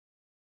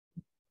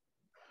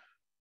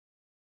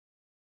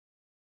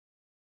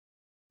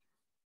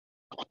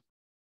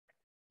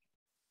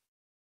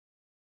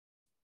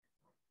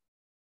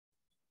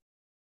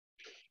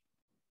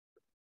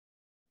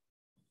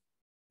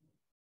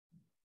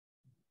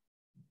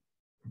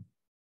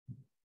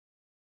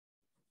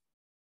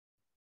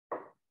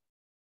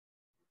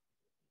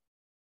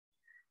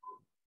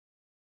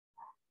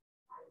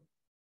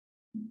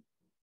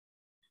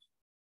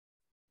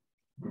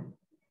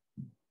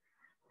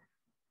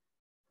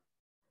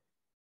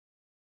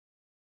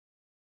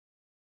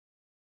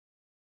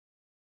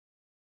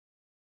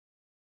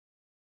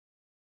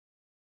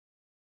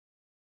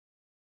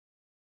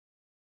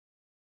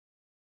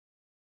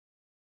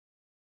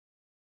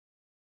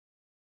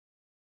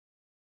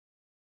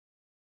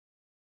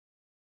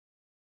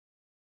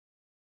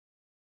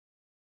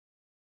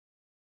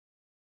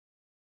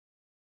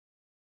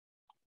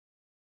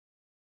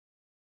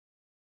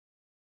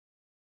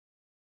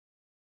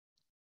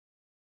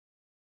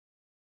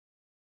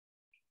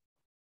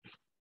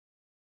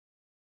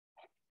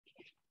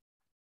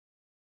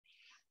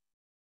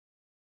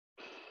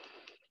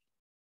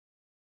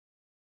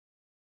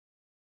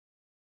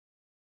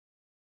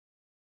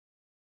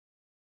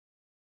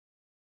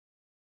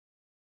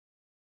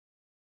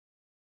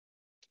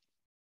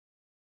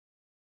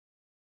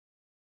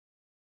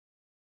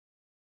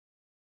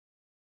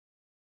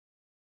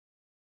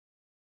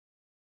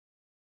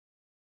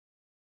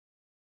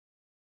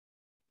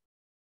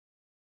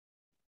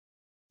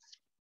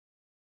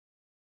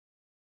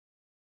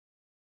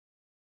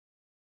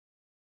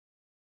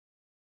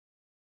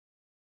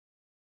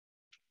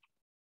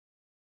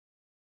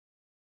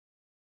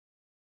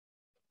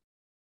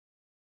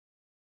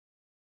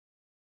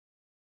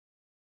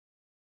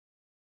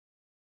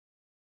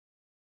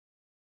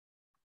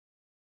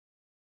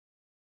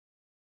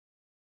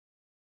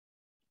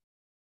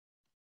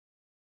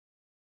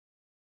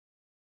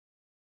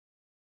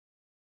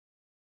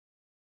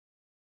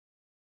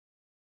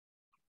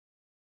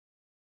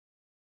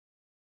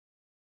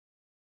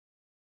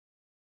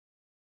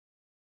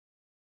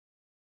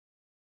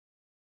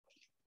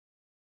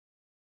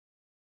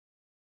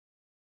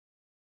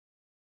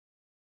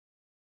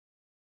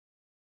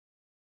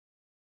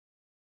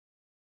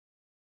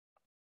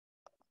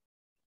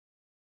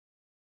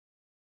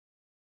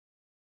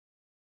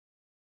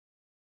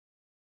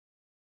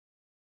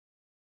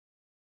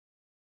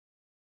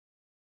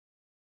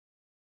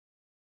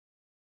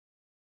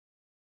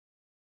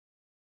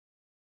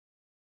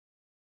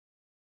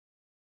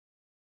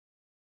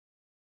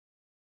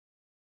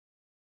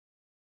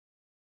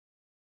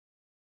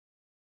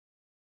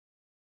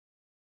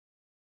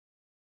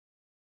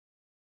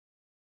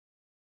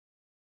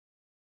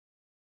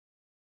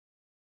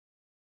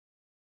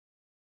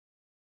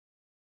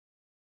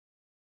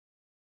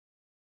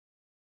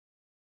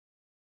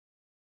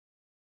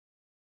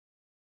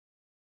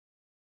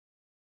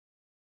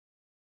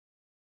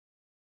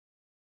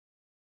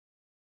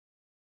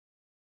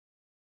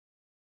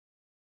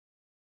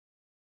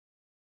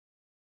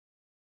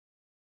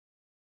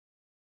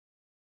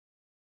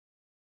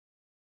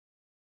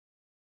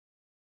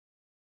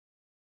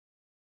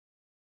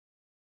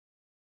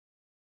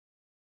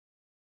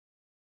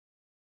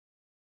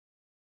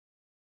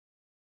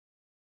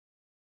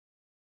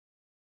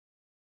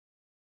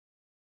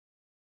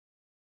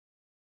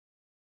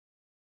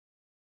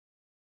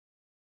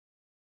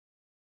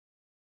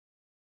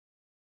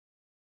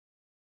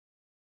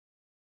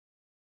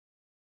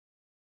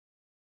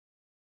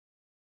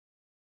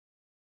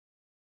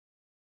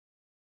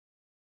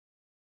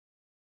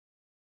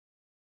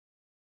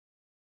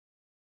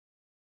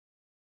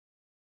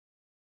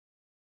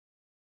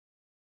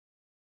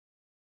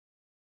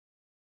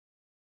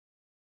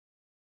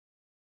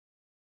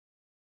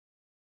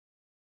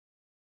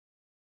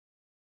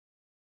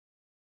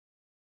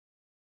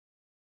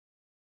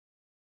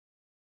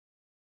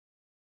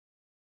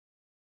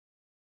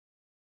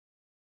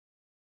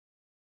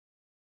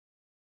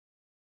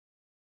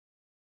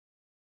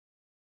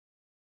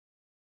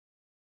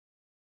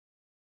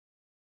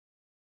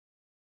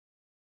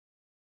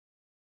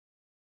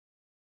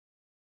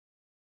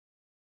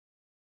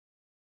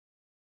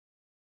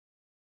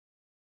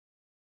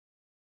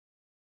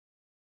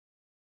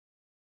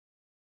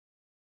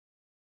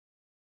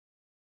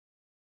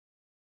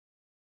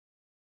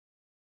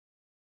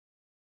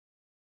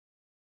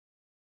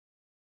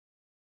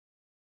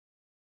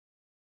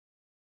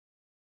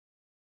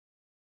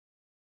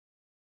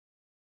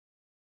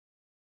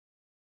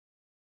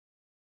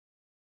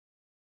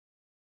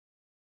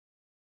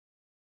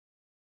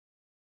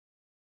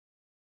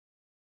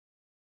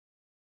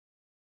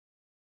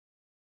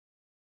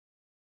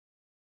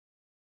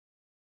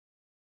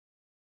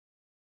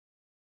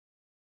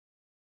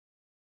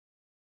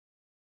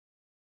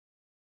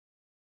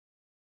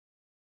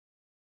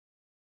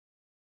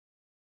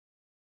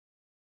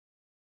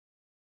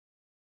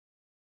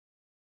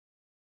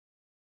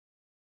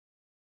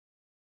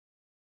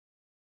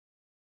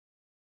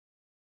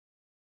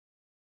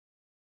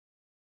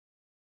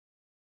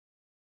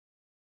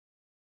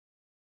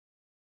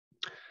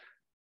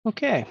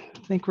Okay, I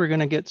think we're going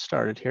to get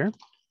started here.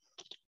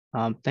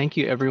 Thank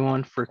you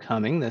everyone for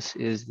coming. This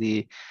is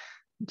the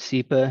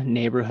SEPA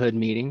neighborhood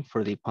meeting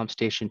for the Pump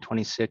Station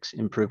 26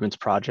 Improvements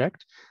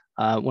Project.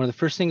 One of the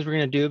first things we're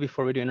going to do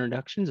before we do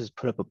introductions is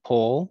put up a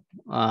poll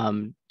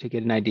to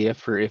get an idea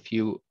for if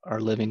you are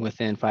living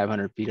within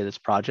 500 feet of this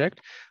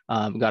project.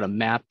 We've got a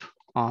map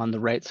on the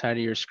right side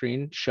of your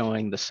screen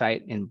showing the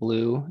site in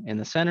blue in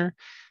the center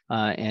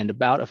and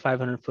about a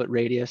 500-foot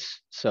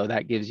radius. So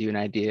that gives you an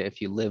idea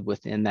if you live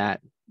within that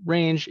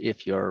range,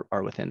 if you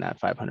are within that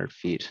 500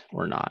 feet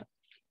or not.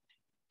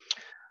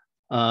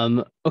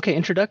 Okay,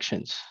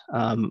 introductions.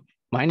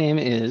 My name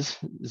is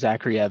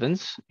Zachary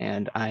Evans,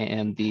 and I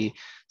am the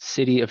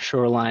City of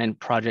Shoreline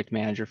project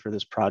manager for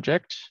this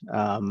project.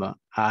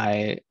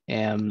 I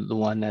am the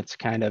one that's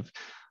kind of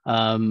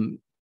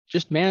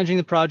just managing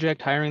the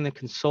project, hiring the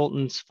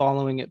consultants,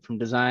 following it from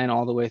design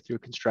all the way through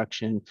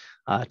construction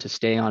to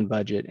stay on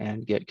budget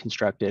and get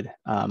constructed.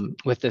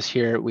 With us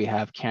here, we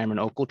have Cameron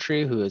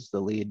Oakletree, who is the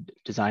lead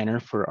designer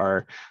for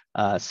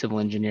our civil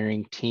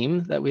engineering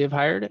team that we have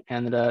hired,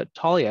 and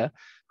Talia,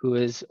 who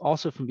is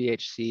also from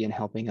BHC and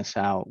helping us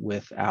out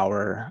with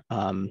our,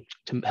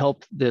 to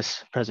help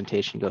this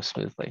presentation go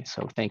smoothly.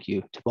 So thank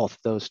you to both of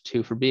those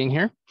two for being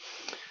here.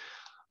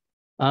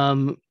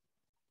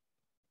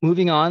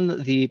 Moving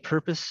on, the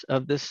purpose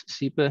of this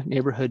SEPA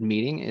neighborhood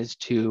meeting is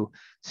to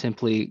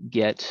simply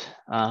get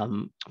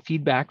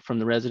feedback from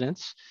the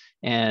residents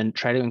and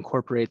try to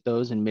incorporate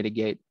those and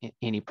mitigate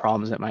any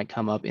problems that might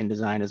come up in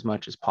design as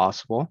much as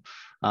possible.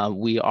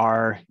 We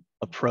are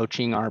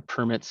approaching our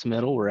permit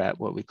submittal. We're at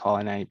what we call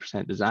a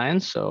 90%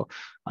 design. So,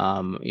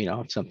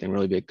 if something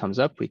really big comes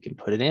up, we can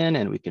put it in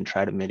and we can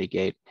try to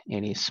mitigate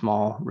any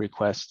small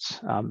requests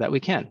that we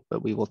can.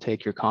 But we will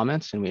take your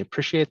comments and we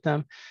appreciate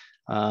them.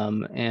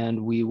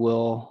 And we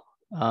will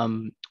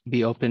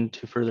be open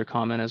to further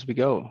comment as we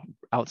go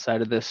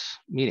outside of this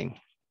meeting.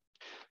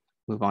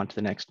 Move on to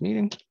the next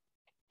meeting.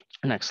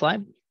 Next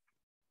slide.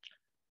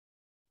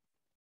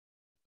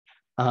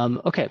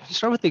 Okay,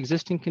 start with the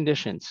existing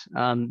conditions.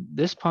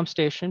 This pump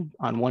station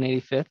on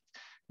 185th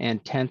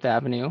and 10th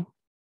Avenue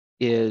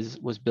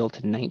was built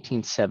in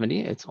 1970.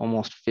 It's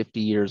almost 50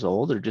 years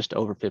old, or just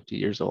over 50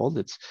 years old.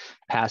 It's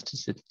past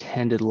its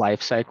intended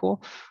life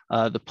cycle.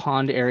 The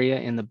pond area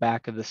in the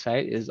back of the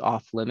site is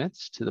off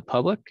limits to the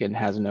public and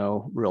has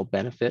no real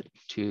benefit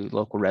to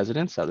local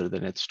residents other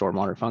than its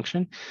stormwater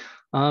function.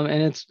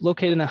 And it's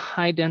located in a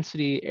high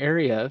density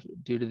area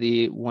due to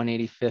the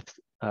 185th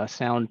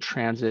Sound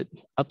Transit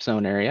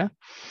upzone area.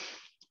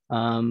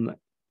 And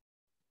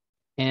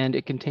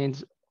it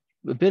contains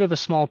a bit of a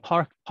small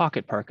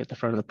pocket park at the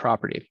front of the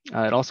property.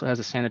 It also has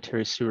a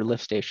sanitary sewer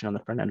lift station on the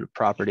front end of the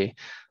property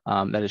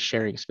that is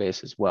sharing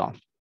space as well.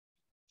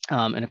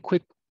 And a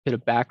quick bit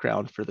of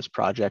background for this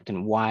project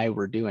and why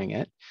we're doing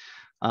it.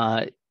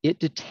 It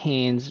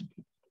detains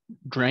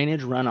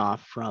drainage runoff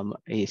from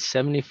a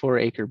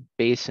 74-acre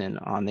basin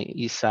on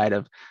the east side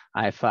of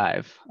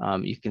I-5.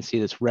 You can see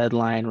this red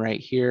line right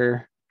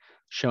here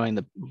showing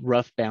the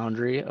rough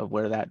boundary of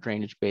where that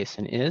drainage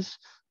basin is.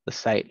 The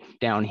site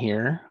down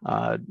here,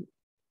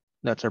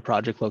 that's our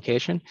project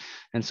location.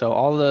 And so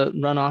all the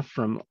runoff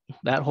from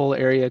that whole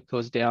area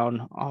goes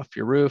down off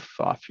your roof,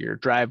 off your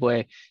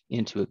driveway,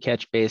 into a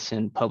catch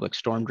basin, public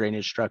storm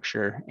drainage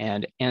structure,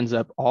 and ends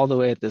up all the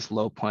way at this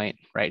low point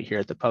right here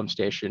at the pump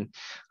station.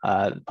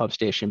 The pump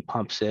station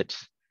pumps it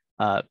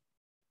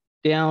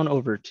down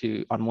over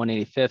to on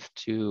 185th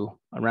to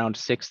around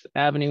 6th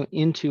Avenue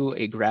into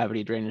a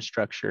gravity drainage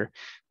structure,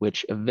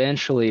 which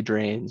eventually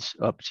drains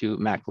up to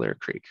McAleer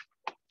Creek.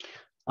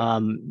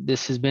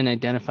 This has been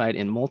identified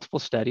in multiple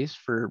studies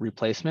for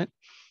replacement.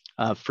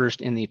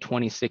 First in the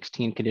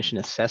 2016 condition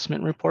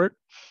assessment report,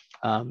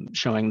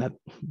 showing that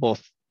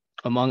both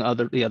among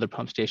the other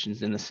pump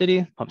stations in the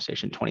city, pump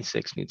station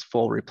 26 needs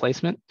full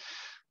replacement.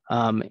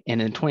 And in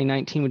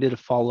 2019, we did a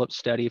follow-up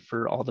study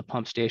for all the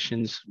pump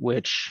stations,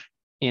 which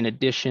in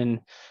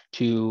addition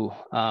to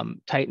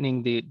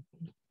tightening the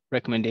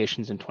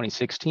recommendations in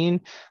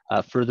 2016,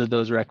 furthered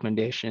those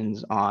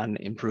recommendations on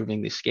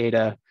improving the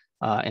SCADA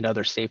and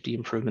other safety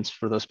improvements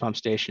for those pump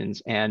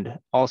stations, and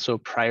also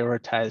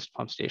prioritized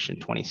pump station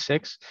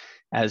 26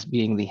 as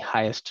being the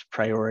highest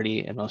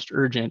priority and most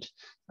urgent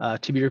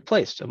to be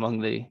replaced among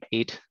the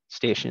 8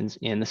 stations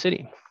in the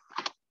city.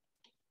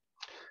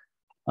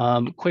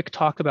 Quick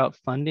talk about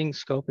funding,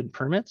 scope, and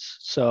permits.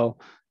 So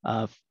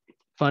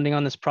funding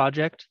on this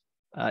project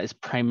is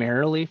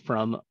primarily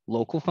from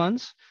local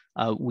funds.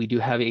 We do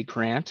have a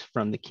grant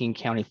from the King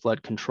County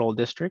Flood Control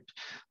District,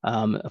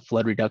 a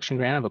flood reduction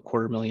grant of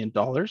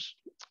 $250,000.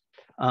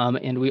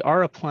 And we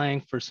are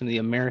applying for some of the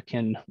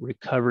American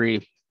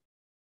Recovery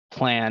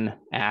Plan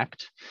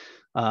Act,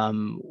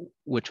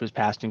 which was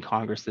passed in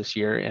Congress this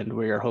year, and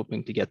we are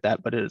hoping to get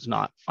that, but it is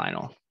not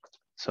final.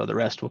 So the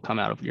rest will come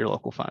out of your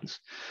local funds.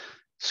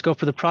 Scope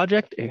for the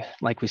project,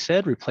 like we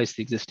said, replace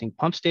the existing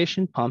pump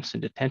station, pumps,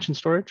 and detention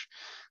storage.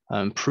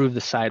 Improve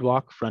the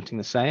sidewalk fronting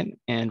the site,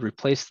 and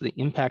replace the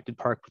impacted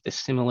park with a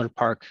similar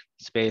park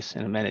space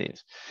and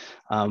amenities.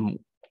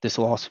 This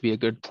will also be a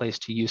good place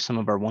to use some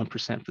of our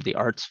 1% for the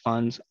arts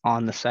funds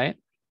on the site.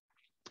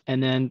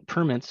 And then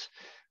permits,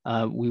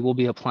 we will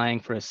be applying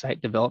for a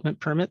site development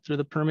permit through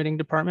the permitting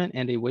department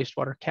and a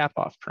wastewater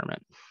cap-off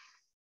permit.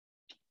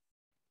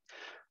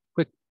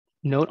 Quick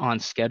note on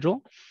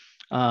schedule.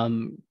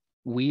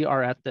 We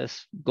are at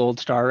this gold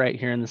star right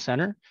here in the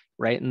center,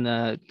 right in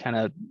the kind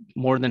of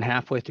more than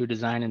halfway through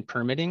design and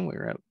permitting.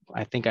 We're at,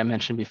 I think I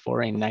mentioned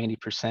before, a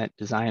 90%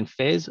 design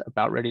phase,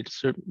 about ready to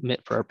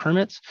submit for our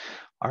permits.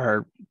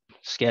 Our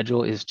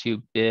schedule is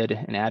to bid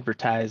and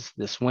advertise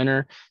this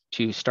winter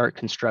to start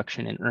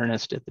construction in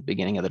earnest at the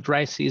beginning of the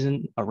dry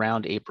season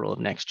around April of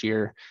next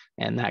year.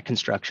 And that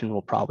construction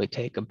will probably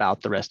take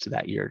about the rest of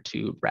that year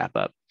to wrap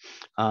up.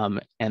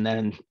 And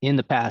then in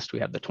the past, we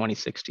have the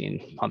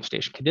 2016 pump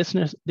station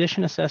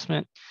condition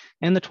assessment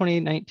and the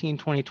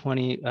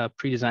 2019-2020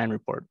 pre-design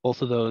report.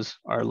 Both of those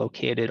are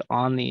located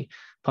on the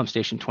Pump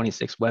Station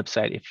 26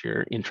 website if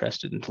you're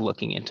interested in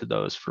looking into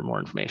those for more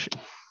information.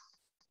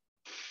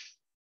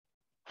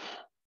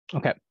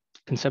 Okay,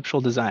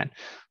 conceptual design.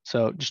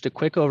 So just a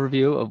quick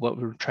overview of what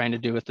we're trying to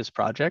do with this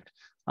project.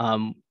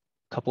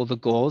 A couple of the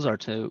goals are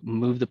to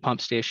move the pump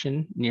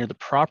station near the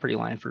property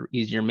line for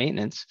easier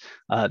maintenance.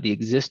 The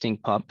existing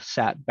pump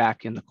sat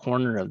back in the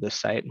corner of this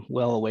site,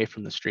 well away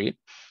from the street.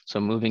 So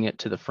moving it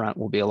to the front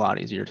will be a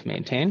lot easier to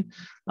maintain.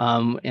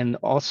 And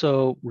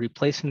also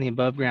replacing the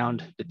above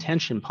ground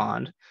detention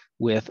pond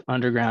with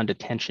underground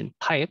detention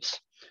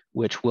pipes,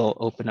 which will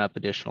open up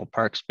additional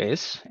park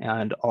space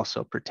and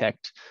also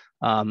protect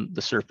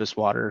the surface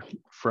water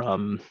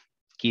from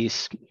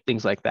geese,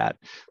 things like that,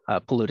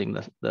 polluting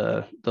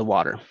the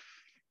water.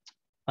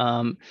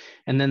 And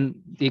then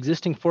the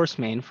existing force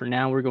main, for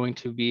now, we're going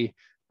to be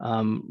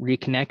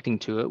reconnecting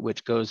to it,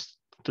 which goes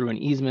through an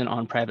easement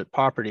on private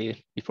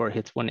property before it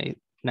hits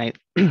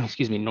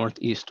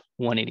northeast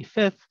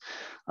 185th.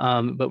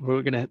 But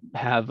we're going to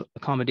have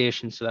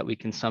accommodations so that we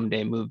can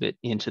someday move it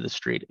into the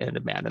street and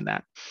abandon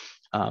that.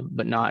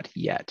 But not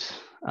yet.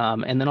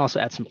 And then also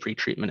add some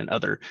pre-treatment and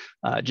other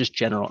just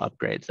general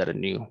upgrades that a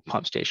new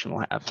pump station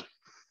will have.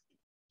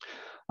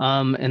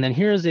 And then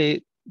here's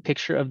a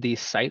picture of the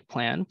site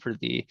plan for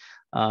the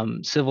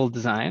civil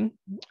design.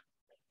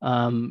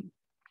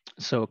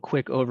 So a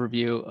quick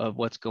overview of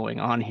what's going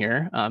on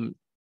here.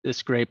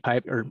 This gray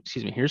pipe, or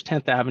excuse me, here's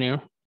 10th Avenue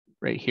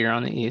right here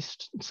on the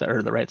east,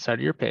 or the right side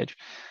of your page.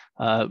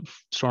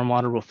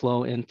 Stormwater will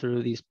flow in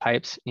through these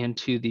pipes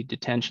into the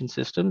detention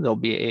system. There'll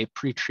be a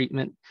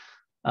pre-treatment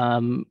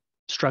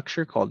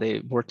structure called a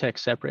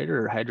vortex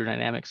separator or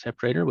hydrodynamic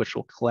separator, which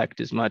will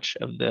collect as much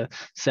of the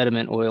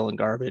sediment, oil, and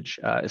garbage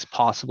as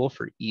possible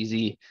for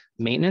easy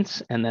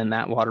maintenance. And then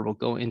that water will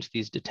go into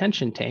these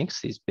detention tanks,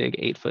 these big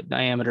 8-foot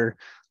diameter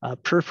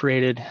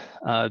perforated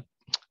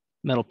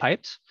metal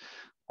pipes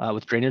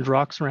with drainage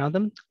rocks around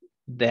them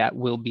that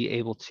will be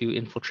able to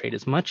infiltrate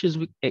as much as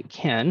it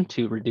can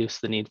to reduce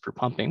the need for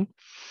pumping.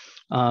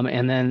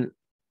 And then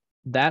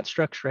that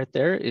structure right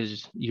there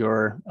is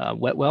your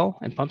wet well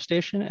and pump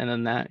station. And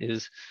then that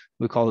is,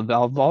 we call the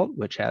valve vault,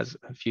 which has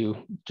a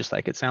few, just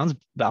like it sounds,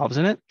 valves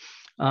in it.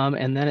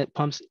 And then it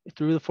pumps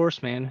through the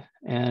force main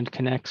and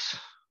connects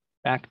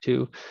back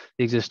to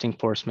the existing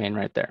force main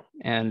right there.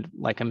 And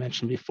like I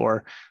mentioned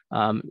before,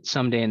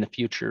 someday in the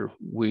future,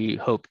 we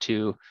hope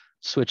to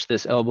switch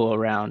this elbow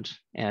around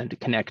and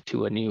connect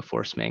to a new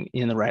force main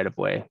in the right of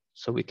way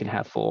so we can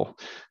have full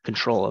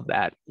control of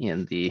that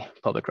in the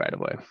public right of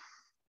way.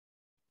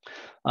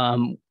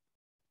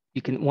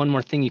 One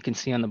more thing you can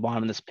see on the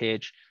bottom of this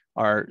page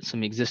are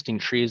some existing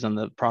trees on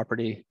the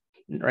property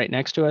right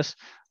next to us.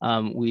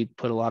 We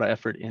put a lot of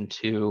effort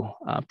into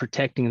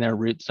protecting their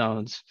root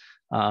zones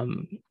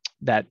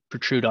that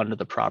protrude onto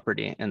the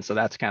property. And so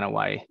that's kind of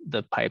why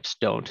the pipes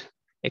don't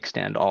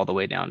extend all the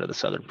way down to the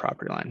southern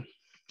property line.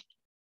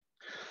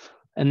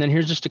 And then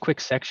here's just a quick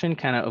section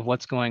kind of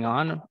what's going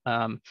on.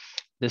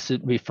 This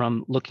would be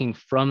from looking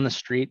from the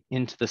street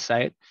into the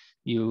site.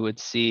 You would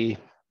see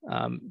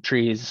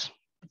trees,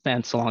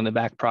 fence along the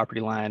back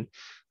property line,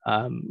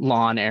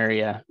 lawn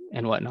area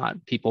and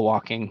whatnot, people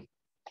walking.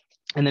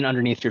 And then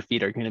underneath your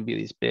feet are going to be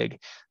these big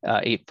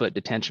 8-foot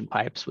detention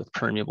pipes with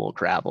permeable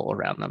gravel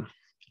around them.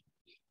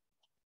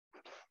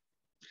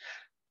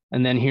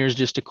 And then here's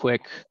just a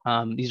quick,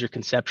 these are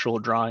conceptual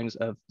drawings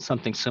of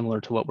something similar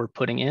to what we're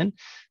putting in,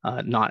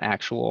 not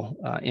actual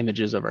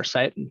images of our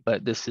site,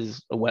 but this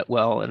is a wet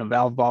well and a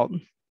valve vault.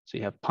 So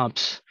you have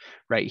pumps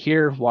right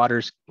here,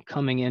 water's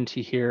coming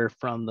into here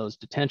from those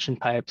detention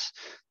pipes,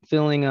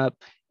 filling up,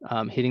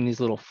 hitting these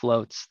little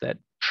floats that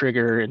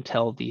trigger and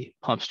tell the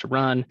pumps to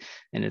run,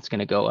 and it's going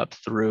to go up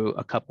through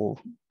a couple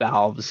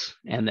valves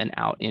and then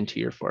out into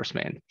your force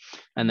main.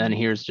 And then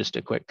here's just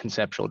a quick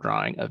conceptual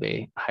drawing of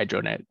a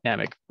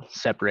hydrodynamic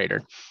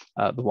separator.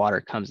 The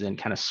water comes in,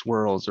 kind of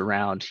swirls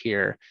around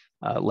here,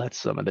 lets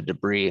some of the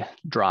debris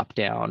drop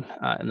down,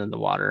 and then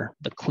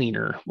the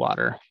cleaner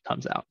water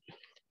comes out.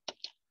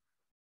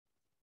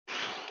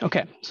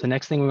 Okay, so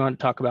next thing we want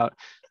to talk about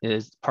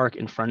is park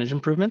and frontage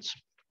improvements.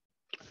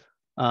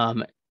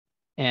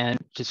 And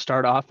to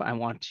start off, I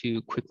want to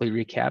quickly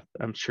recap.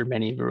 I'm sure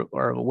many of you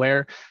are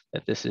aware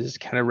that this is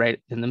kind of right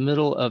in the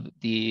middle of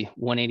the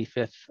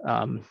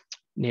 185th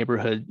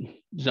neighborhood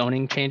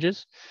zoning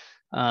changes.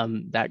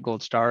 That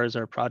gold star is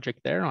our project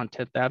there on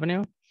 10th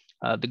Avenue.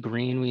 The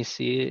green we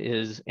see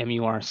is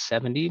MUR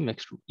 70,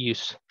 mixed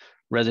use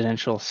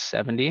residential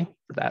 70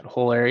 for that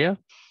whole area.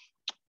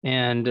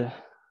 And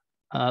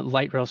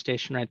light rail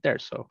station right there.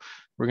 So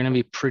we're going to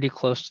be pretty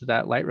close to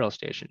that light rail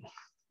station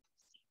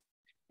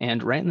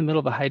and right in the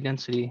middle of a high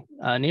density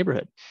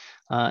neighborhood.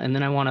 And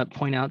then I want to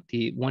point out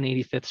the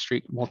 185th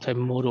Street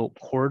multimodal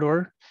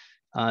corridor.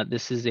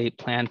 This is a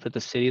plan for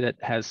the city that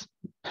has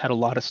had a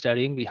lot of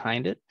studying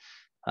behind it.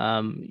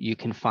 You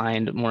can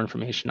find more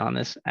information on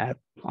this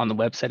on the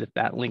website at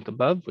that link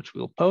above, which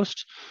we'll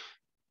post.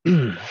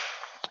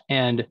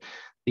 And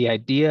the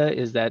idea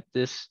is that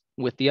this,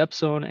 with the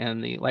upzone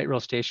and the light rail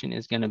station,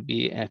 is going to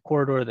be a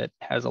corridor that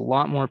has a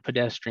lot more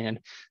pedestrian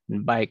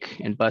and bike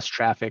and bus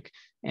traffic.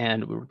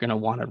 And we're going to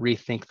want to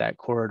rethink that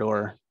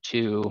corridor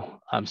to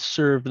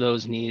serve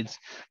those needs,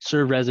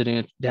 serve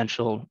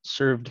residential,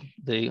 serve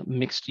the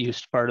mixed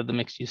use part of the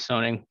mixed use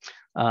zoning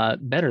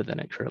better than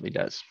it currently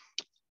does.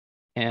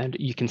 And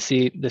you can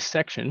see this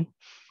section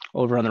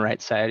over on the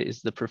right side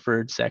is the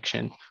preferred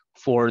section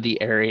for the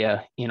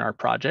area in our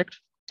project.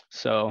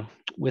 So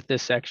with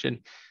this section,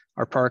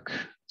 our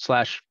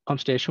park/pump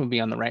station will be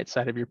on the right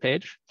side of your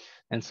page.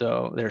 And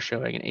so they're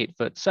showing an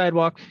 8-foot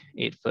sidewalk,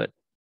 8-foot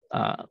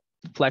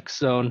flex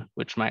zone,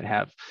 which might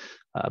have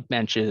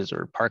benches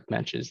or park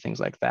benches, things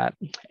like that,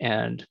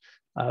 and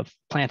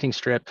planting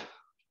strip,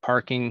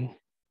 parking,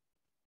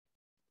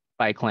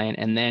 bike lane,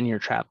 and then your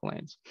travel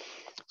lanes.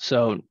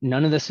 So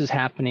none of this is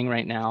happening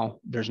right now.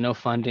 There's no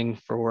funding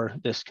for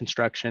this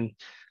construction,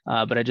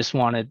 but I just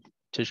wanted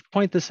to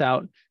point this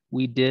out.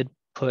 We did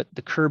put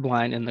the curb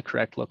line in the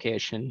correct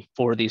location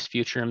for these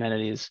future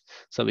amenities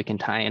so we can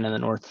tie in the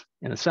north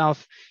and the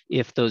south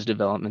if those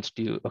developments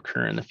do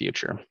occur in the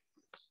future.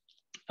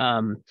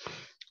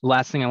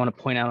 Last thing I want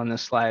to point out on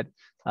this slide,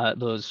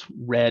 those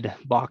red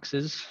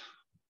boxes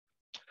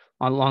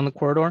along the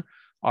corridor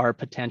are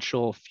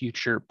potential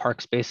future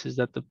park spaces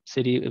that the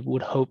city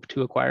would hope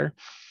to acquire.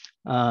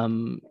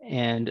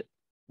 And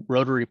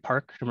Rotary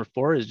Park number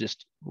 4 is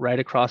just right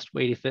across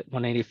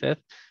 185th.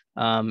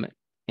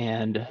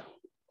 And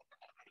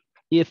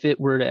if it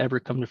were to ever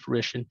come to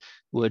fruition,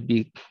 would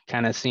be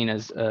kind of seen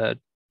as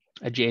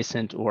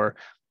adjacent, or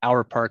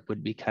our park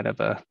would be kind of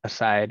a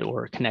side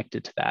or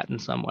connected to that in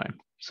some way.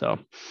 So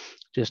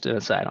just an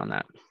aside on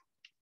that.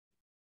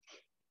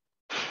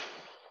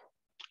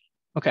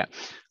 Okay,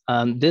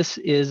 this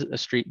is a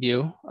street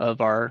view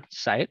of our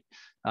site.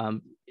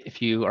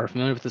 If you are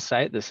familiar with the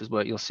site, this is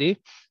what you'll see.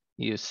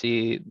 You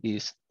see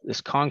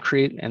this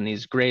concrete and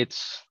these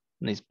grates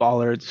and these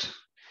bollards,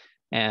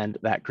 and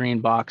that green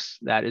box,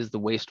 that is the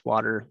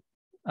wastewater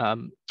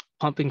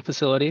pumping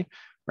facility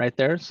right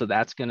there. So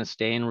that's going to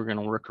stay, and we're going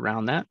to work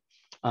around that.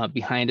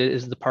 Behind it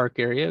is the park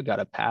area,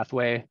 got a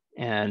pathway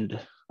and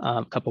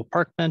a couple of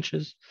park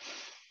benches.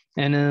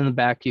 And then in the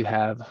back, you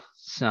have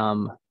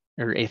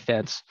a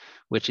fence,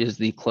 which is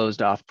the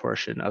closed off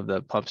portion of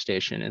the pump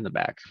station in the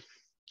back.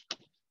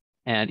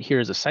 And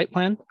here's a site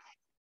plan.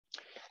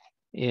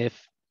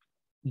 If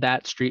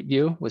that street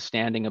view was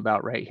standing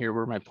about right here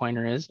where my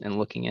pointer is and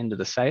looking into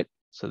the site,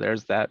 so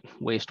there's that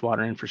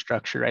wastewater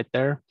infrastructure right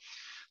there.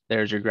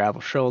 There's your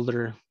gravel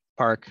shoulder,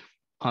 park,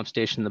 pump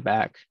station in the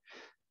back,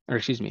 or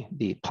excuse me,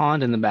 the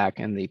pond in the back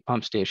and the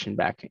pump station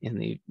back in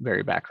the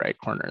very back right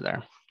corner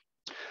there.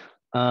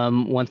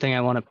 One thing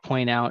I want to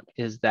point out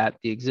is that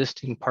the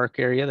existing park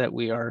area that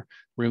we are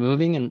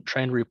removing and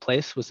trying to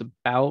replace was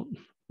about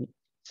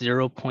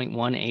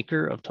 0.1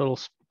 acre of total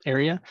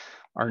area.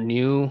 Our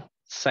new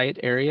site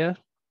area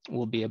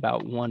will be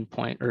about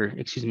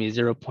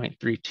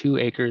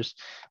 0.32 acres,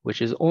 which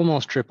is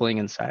almost tripling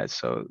in size.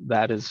 So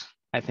that is,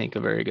 I think, a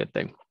very good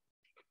thing.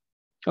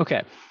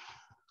 Okay.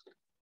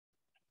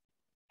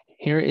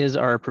 Here is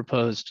our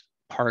proposed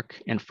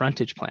park and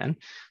frontage plan.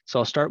 So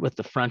I'll start with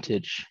the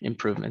frontage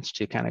improvements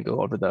to kind of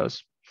go over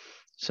those.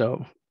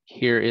 So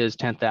here is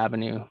 10th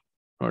Avenue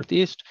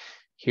Northeast.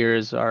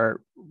 Here's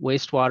our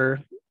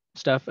wastewater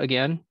stuff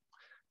again,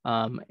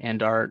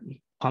 and our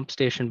pump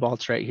station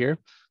vaults right here.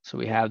 So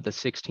we have the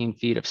 16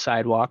 feet of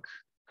sidewalk.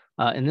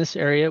 In this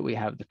area, we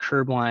have the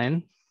curb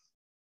line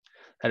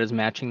that is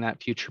matching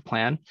that future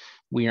plan.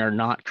 We are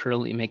not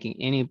currently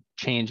making any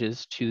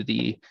changes to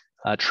the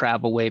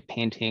travel way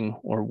painting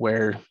or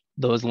where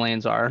those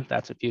lanes are.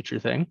 That's a future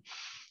thing.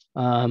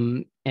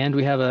 And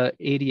we have a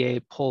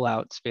ADA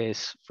pull-out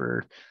space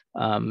for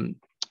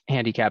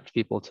handicapped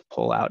people to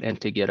pull out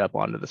and to get up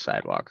onto the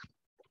sidewalk.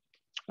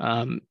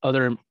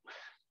 Other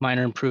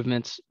minor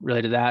improvements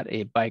related to that,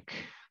 a bike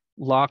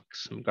lock,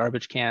 some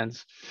garbage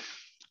cans.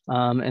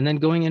 And then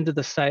going into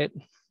the site,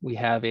 we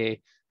have a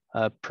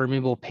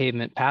permeable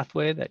pavement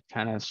pathway that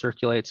kind of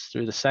circulates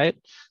through the site.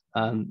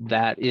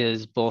 That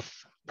is both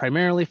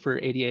primarily for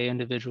ADA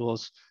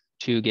individuals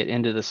to get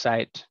into the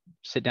site,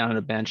 sit down on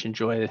a bench,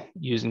 enjoy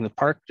using the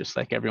park just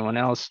like everyone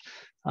else.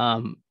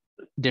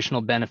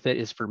 additional benefit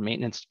is for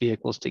maintenance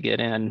vehicles to get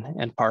in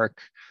and park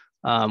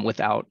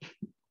without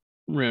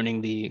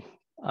ruining the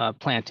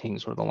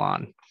plantings or the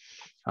lawn.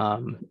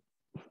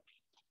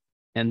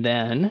 And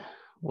then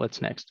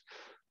what's next?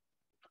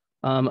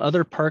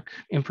 Other park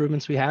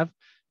improvements we have,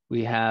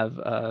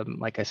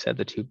 like I said,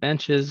 the 2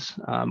 benches.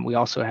 We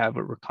also have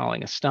what we're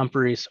calling a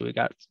stumpery. So we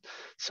got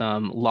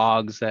some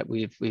logs that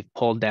we've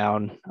pulled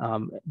down,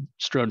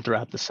 strewn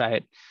throughout the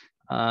site.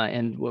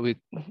 And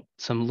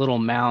some little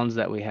mounds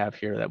that we have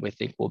here that we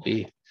think will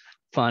be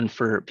fun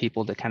for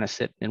people to kind of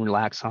sit and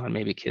relax on,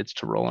 maybe kids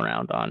to roll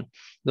around on.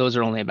 Those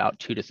are only about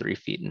 2 to 3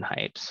 feet in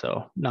height,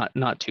 so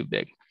not too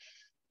big.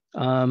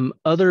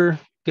 Other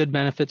good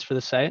benefits for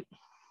the site.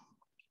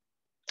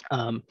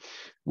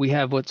 We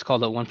have what's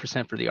called a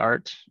 1% for the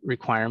art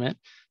requirement.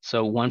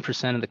 So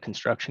 1% of the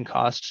construction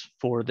costs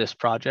for this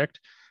project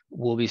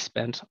will be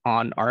spent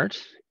on art.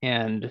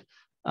 And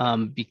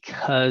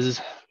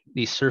because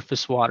the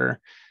surface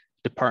water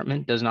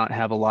department does not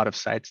have a lot of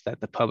sites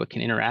that the public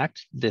can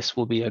interact, this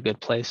will be a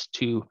good place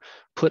to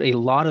put a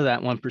lot of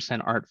that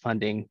 1% art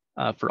funding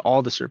for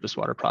all the surface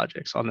water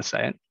projects on the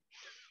site.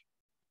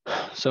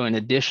 So in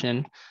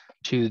addition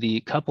to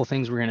the couple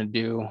things we're going to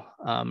do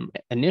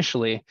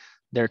initially,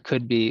 there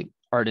could be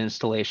art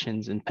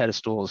installations and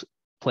pedestals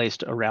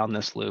placed around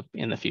this loop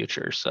in the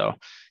future. So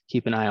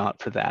keep an eye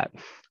out for that.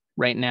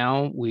 Right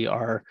now, we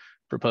are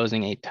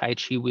proposing a Tai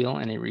Chi wheel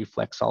and a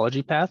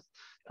reflexology path.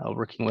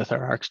 Working with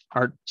our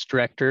arts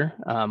director,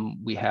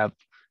 we have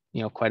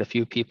quite a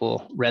few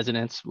people,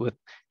 residents with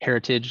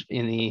heritage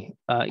in the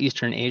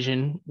Eastern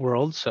Asian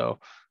world. So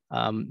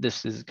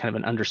this is kind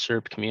of an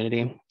underserved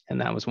community. And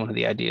that was one of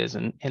the ideas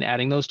in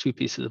adding those 2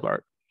 pieces of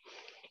art.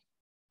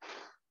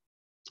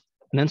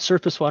 And then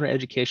surface water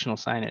educational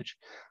signage.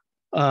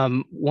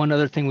 One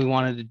other thing we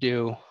wanted to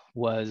do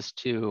was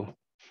to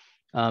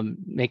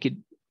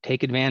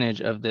take advantage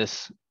of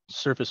this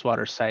surface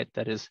water site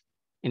that is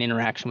in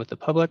interaction with the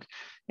public,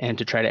 and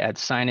to try to add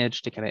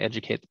signage to kind of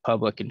educate the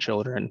public and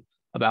children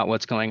about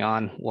what's going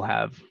on. We'll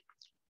have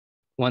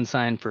one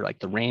sign for like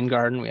the rain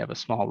garden. We have a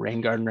small rain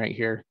garden right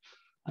here.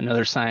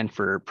 Another sign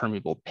for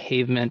permeable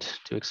pavement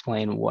to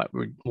explain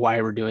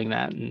why we're doing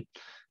that and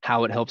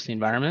how it helps the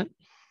environment.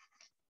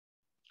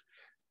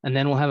 And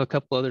then we'll have a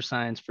couple other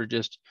signs for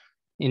just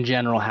in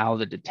general how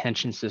the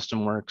detention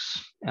system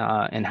works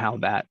and how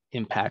that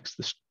impacts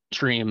the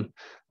stream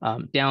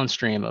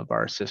downstream of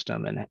our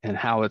system and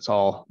how it's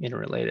all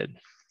interrelated,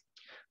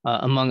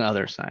 among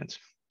other signs.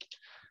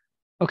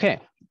 Okay,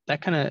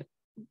 that kind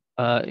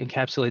of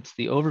encapsulates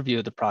the overview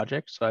of the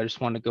project. So I just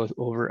want to go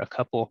over a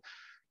couple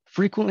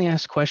frequently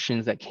asked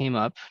questions that came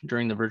up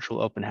during the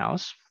virtual open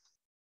house.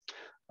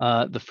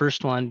 The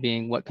first one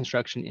being what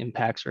construction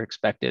impacts are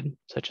expected,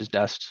 such as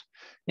dust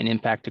and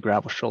impact to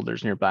gravel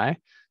shoulders nearby.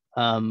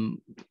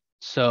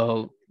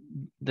 So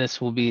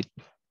this will be,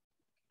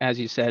 as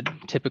you said,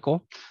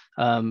 typical.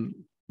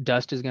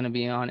 Dust is going to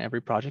be on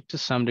every project to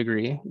some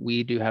degree.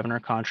 We do have in our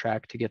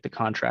contract to get the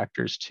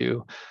contractors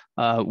to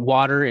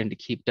water and to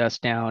keep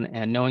dust down.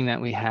 And knowing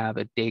that we have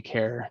a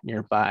daycare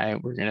nearby,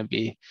 we're going to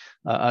be,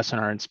 us and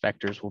our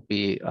inspectors will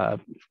be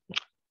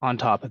on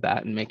top of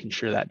that and making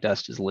sure that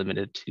dust is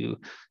limited to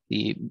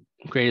the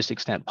greatest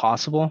extent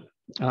possible.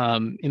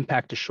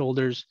 Impact to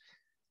shoulders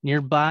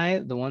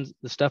nearby, the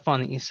stuff on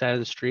the east side of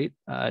the street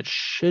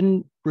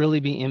shouldn't really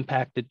be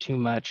impacted too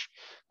much.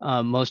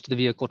 Most of the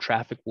vehicle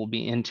traffic will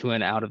be into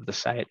and out of the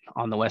site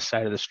on the west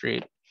side of the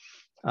street.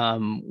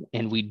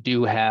 And we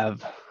do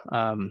have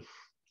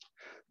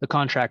the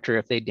contractor,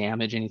 if they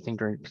damage anything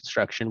during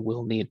construction,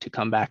 will need to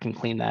come back and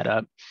clean that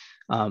up.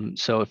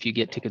 So if you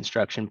get to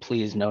construction,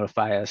 please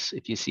notify us.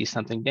 If you see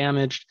something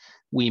damaged,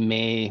 we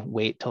may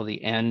wait till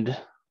the end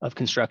of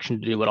construction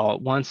to do it all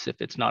at once if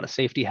it's not a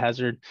safety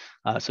hazard.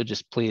 So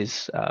just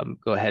please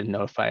go ahead and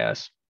notify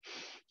us.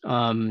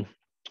 And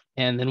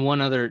then one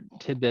other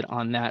tidbit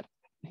on that,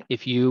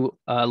 if you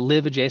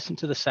live adjacent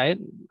to the site,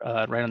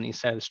 right on the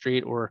east side of the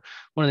street, or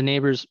one of the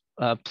neighbors,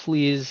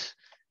 please,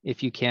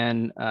 if you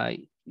can,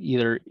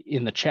 either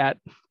in the chat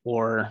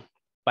or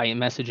by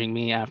messaging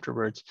me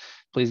afterwards,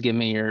 please give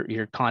me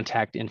your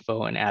contact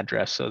info and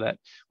address so that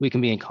we can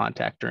be in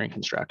contact during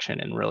construction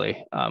and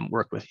really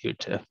work with you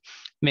to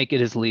make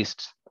it as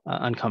least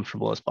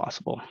uncomfortable as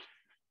possible.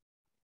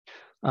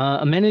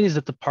 Amenities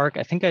at the park,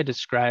 I think I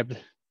described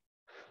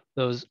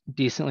those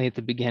decently at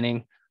the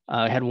beginning.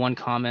 I had one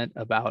comment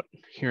about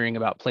hearing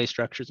about play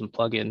structures and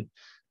plug-in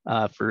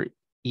for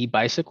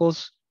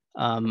e-bicycles.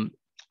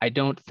 I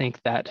don't think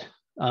that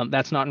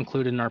that's not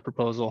included in our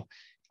proposal.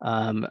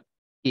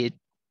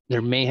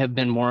 There may have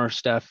been more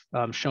stuff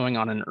showing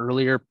on an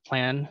earlier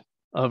plan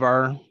of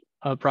our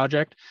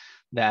project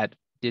that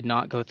did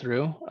not go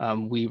through.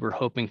 We were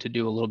hoping to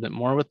do a little bit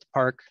more with the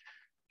park,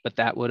 but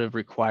that would have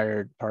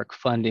required park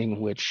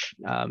funding, which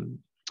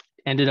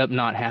ended up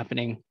not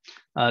happening.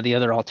 The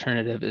other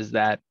alternative is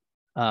that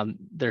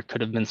there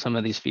could have been some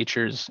of these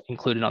features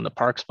included on the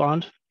parks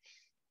bond,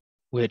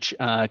 which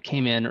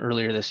came in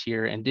earlier this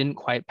year and didn't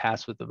quite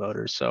pass with the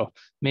voters. So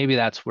maybe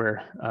that's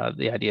where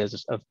the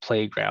ideas of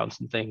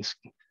playgrounds and things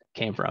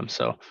came from.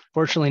 So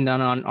fortunately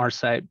none on our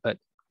site, but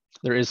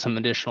there is some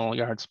additional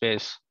yard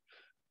space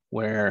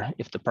where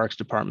if the Parks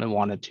Department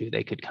wanted to,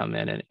 they could come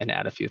in and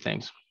add a few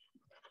things.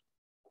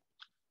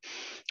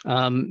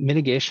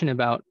 Mitigation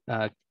about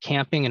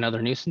camping and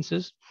other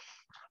nuisances.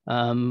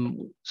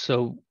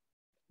 So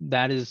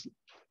that is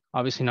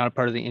obviously not a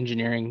part of the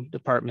engineering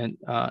department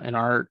and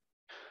our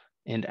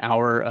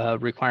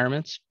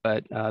requirements,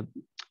 but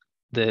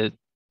the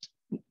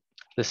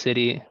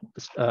city,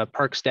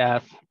 park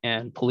staff,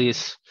 and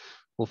police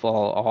will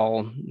follow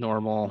all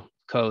normal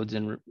codes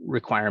and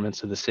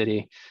requirements of the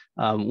city.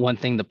 One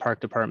thing the park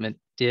department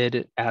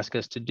did ask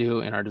us to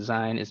do in our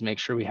design is make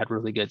sure we had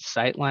really good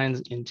sight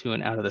lines into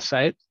and out of the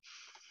site.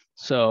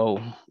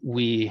 So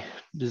we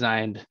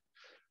designed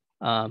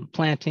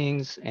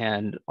plantings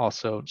and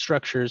also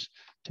structures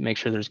to make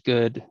sure there's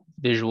good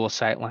visual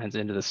sight lines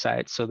into the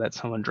site so that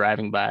someone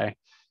driving by,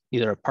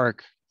 either a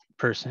park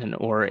person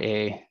or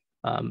a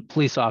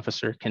police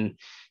officer, can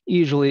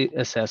easily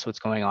assess what's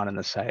going on in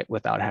the site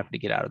without having to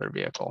get out of their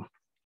vehicle.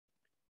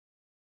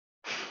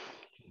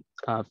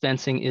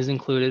 Fencing is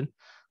included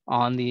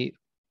on the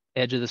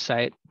edge of the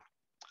site.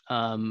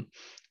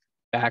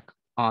 Back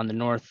on the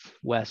north,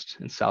 west,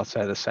 and south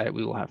side of the site,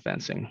 we will have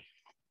fencing.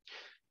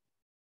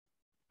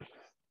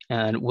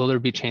 And will there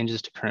be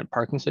changes to current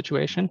parking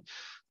situation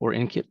or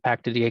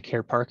impact to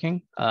daycare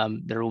parking?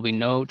 There will be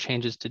no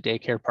changes to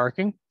daycare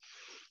parking.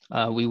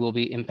 We will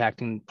be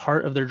impacting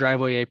part of their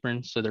driveway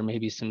apron, so there may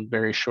be some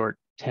very short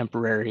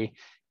temporary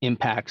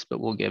impacts, but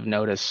we'll give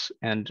notice,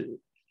 and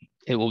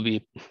it will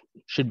be,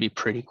 should be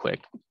pretty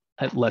quick,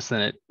 at less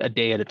than a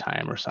day at a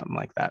time or something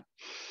like that.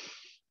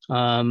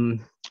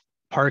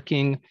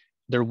 Parking,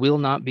 there will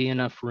not be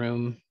enough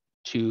room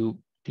to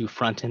do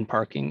front-end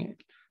parking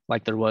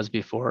like there was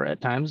before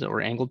at times,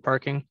 or angled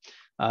parking.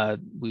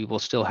 We will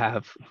still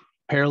have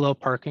parallel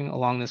parking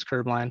along this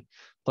curb line,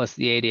 plus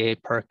the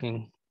ADA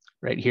parking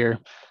right here.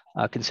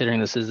 Considering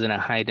this is in a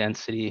high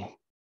density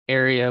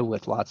area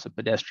with lots of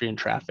pedestrian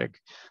traffic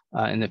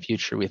in the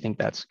future, we think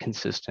that's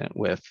consistent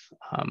with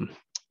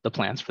the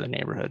plans for the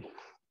neighborhood.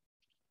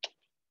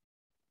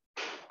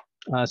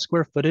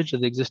 Square footage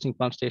of the existing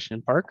pump station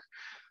and park.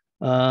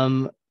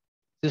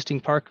 Existing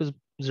park is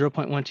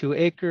 0.12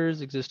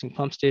 acres, existing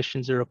pump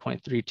station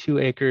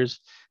 0.32 acres,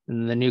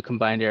 and the new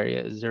combined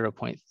area is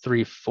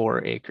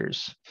 0.34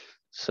 acres.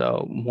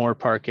 So more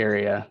park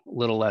area, a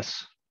little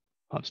less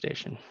pump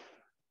station.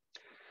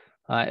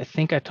 I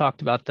think I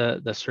talked about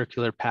the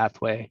circular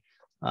pathway.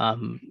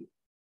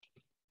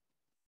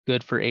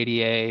 Good for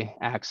ADA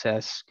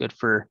access, good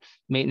for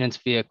maintenance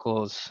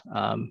vehicles,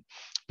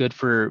 good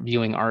for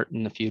viewing art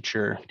in the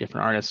future,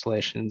 different art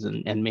installations,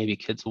 and maybe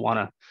kids will want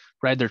to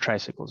ride their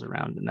tricycles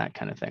around and that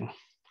kind of thing.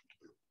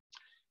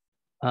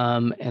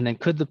 And then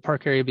could the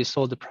park area be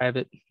sold to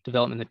private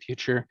development in the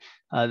future?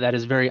 That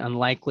is very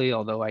unlikely,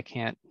 although I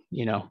can't,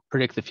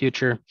 predict the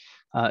future.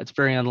 It's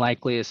very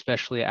unlikely,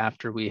 especially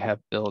after we have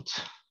built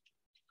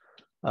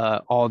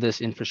all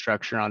this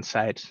infrastructure on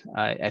site.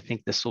 I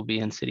think this will be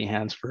in city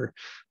hands for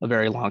a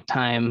very long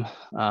time.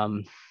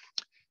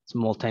 It's a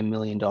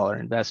multi-million-dollar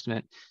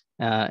investment.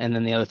 And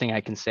then the other thing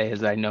I can say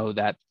is I know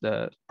that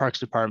the Parks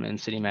Department and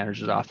City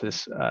Manager's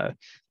Office,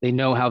 they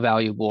know how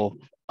valuable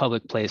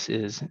public place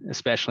is,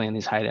 especially in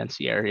these high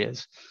density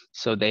areas.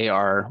 So they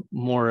are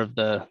more of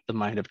the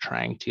mind of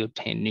trying to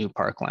obtain new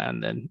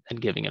parkland than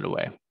giving it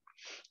away.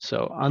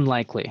 So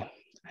unlikely,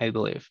 I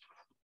believe.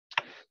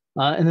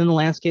 And then the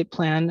landscape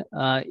plan,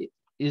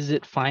 is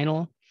it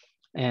final?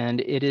 And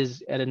it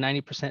is at a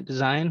 90%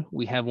 design.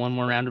 We have one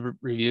more round of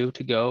review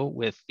to go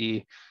with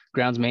the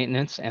grounds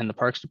maintenance and the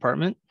Parks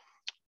Department.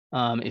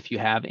 If you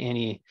have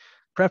any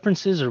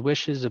preferences or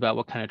wishes about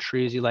what kind of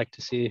trees you'd like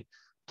to see,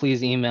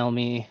 please email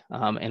me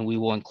and we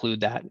will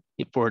include that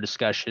for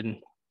discussion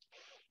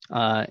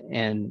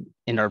and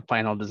in our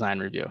final design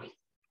review.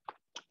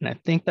 And I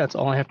think that's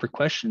all I have for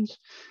questions.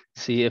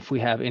 See if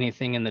we have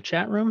anything in the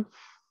chat room.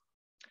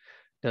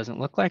 Doesn't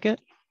look like it.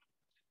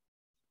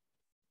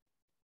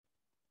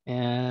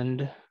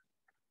 And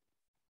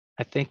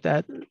I think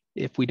that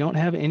if we don't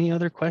have any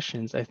other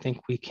questions, I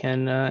think we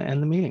can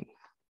end the meeting.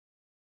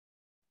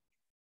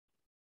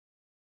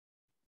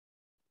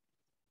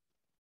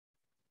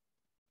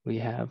 We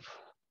have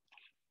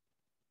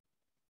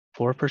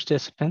 4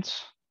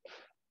 participants.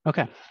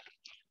 Okay.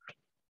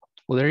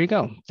 Well, there you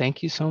go.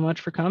 Thank you so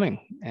much for coming.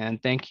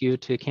 And thank you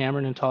to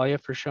Cameron and Talia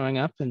for showing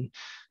up and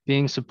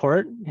being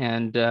support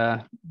and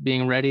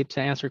being ready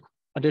to answer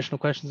additional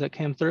questions that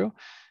came through.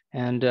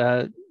 And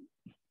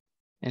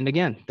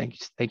again,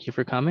 thank you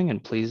for coming.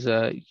 And please,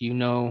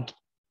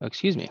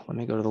 excuse me, let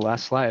me go to the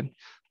last slide.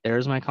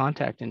 There's my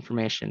contact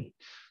information,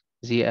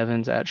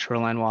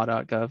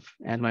 zevans@shorelinewa.gov,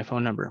 and my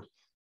phone number.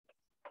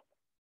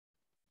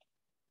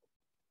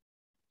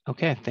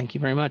 Okay, thank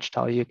you very much.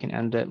 Talia, you can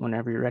end it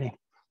whenever you're ready.